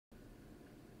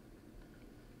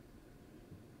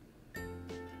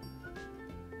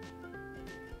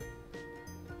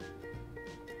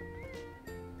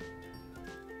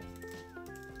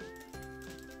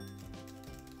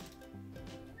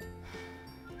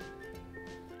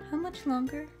How much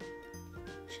longer?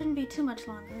 Shouldn't be too much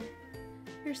longer.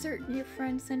 You're certain your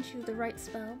friend sent you the right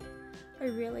spell? I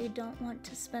really don't want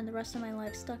to spend the rest of my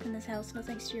life stuck in this house, no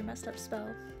thanks to your messed up spell.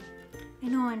 I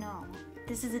know.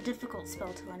 This is a difficult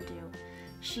spell to undo.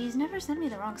 She's never sent me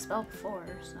the wrong spell before,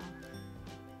 so...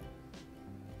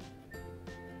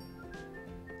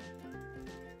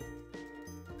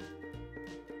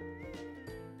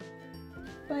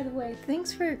 By the way,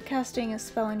 thanks for casting a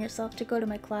spell on yourself to go to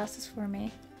my classes for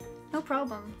me. No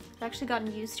problem. I've actually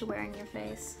gotten used to wearing your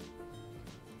face.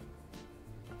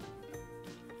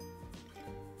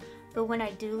 But when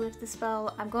I do lift the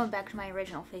spell, I'm going back to my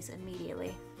original face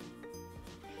immediately.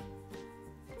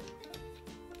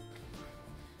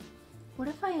 What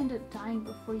if I end up dying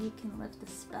before you can lift the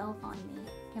spell on me?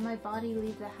 Can my body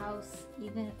leave the house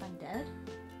even if I'm dead?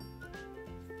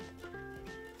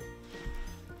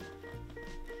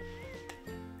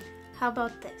 How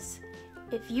about this?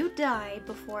 If you die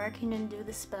before I can undo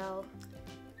the spell,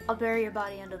 I'll bury your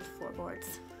body under the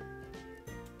floorboards.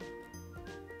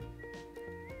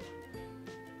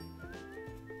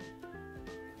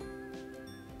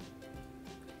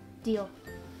 Deal.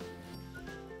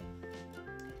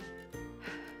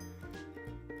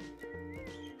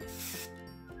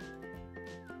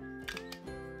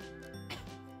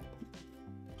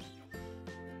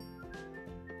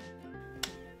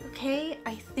 Okay,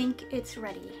 I think it's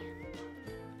ready.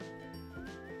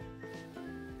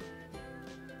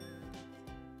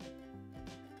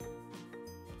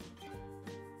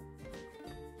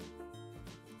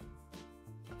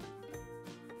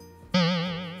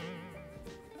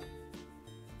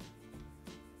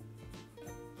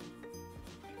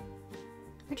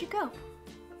 Where'd you go?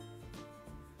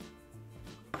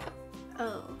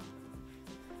 Oh.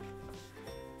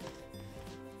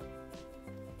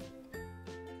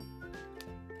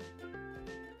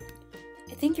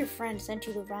 I think your friend sent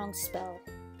you the wrong spell.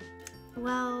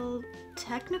 Well,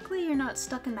 technically you're not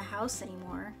stuck in the house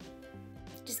anymore.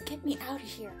 Just get me out of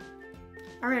here.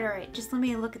 Alright, just let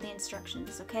me look at the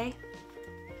instructions, okay?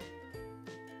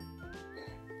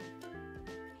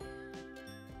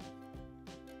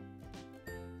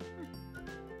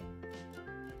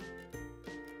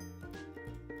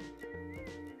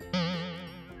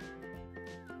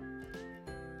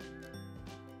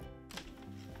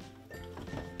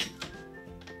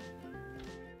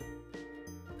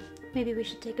 Maybe we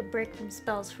should take a break from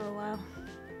spells for a while.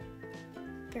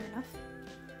 Fair enough.